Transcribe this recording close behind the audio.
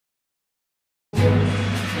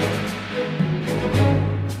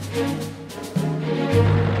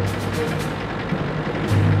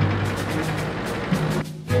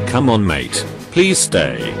Come on, mate. Please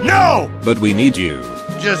stay. No! But we need you.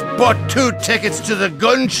 Just bought 2 tickets to the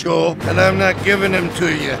gun show, and I'm not giving them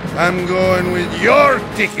to you. I'm going with your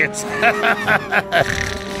tickets.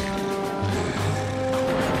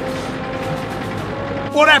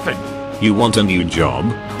 What happened? You want a new job?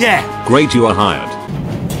 Yeah. Great, you are hired.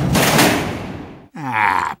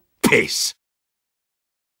 Ah, piss.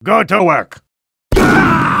 Go to work.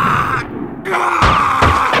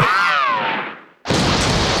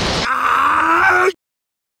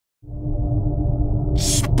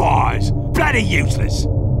 Spies! Bloody useless!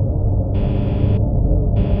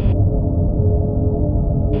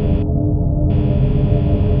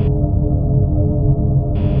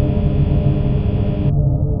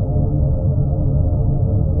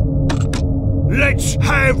 Let's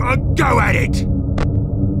have a go at it!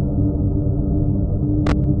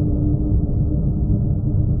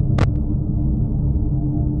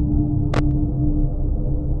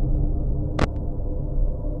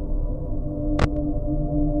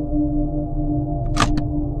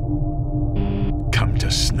 Come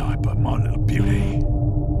to sniper, my little beauty.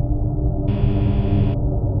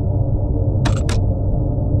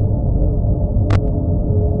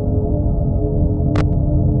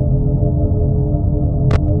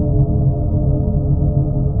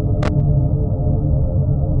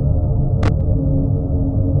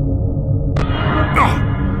 Oh,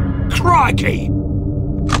 crikey!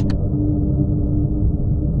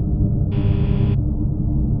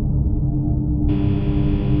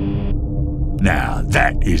 Now,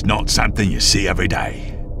 that is not something you see every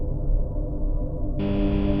day.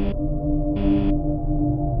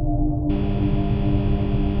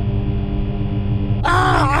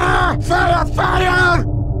 Fire! Fire!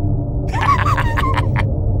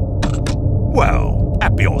 Well,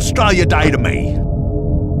 happy Australia Day to me.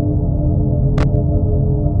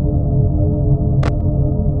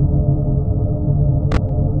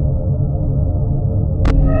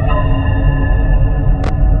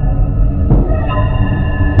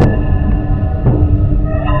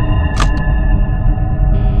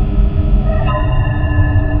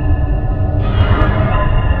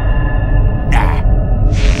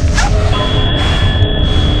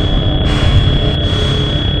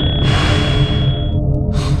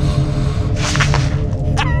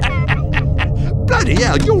 Bloody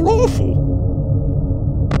hell, you're awful!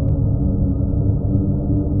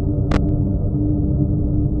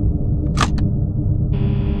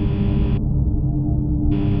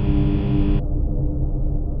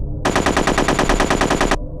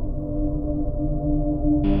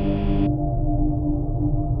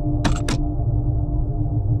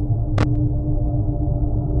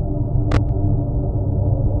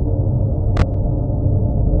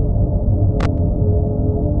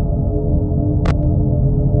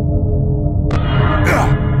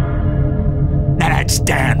 That's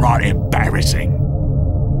downright embarrassing.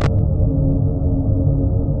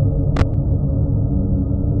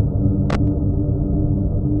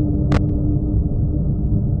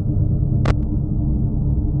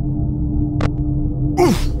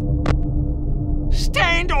 Oof!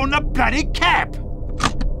 Stand on the bloody cap!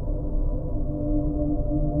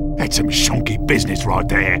 That's some shonky business right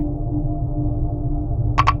there.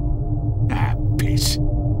 Ah, piss.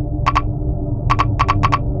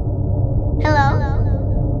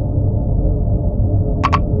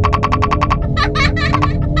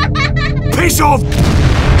 Piss off!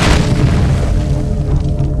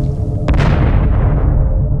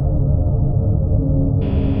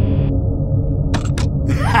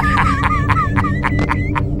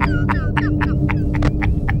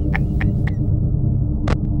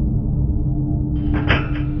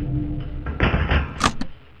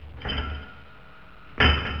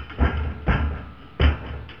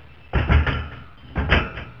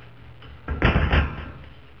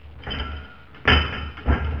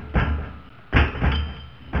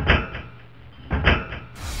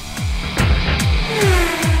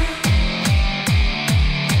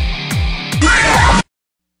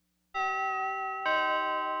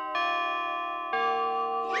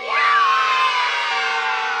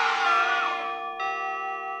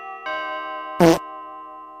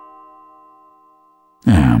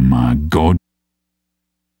 Oh my God.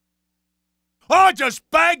 I just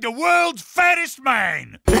bagged the world's fattest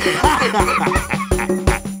man!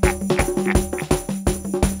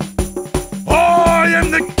 I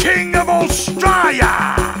am the King of Australia!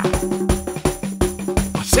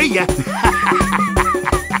 I see ya!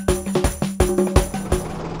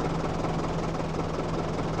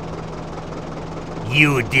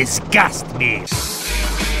 You disgust me!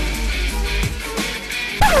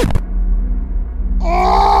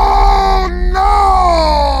 Oh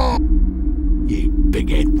no!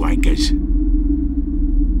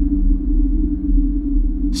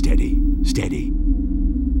 Steady, steady.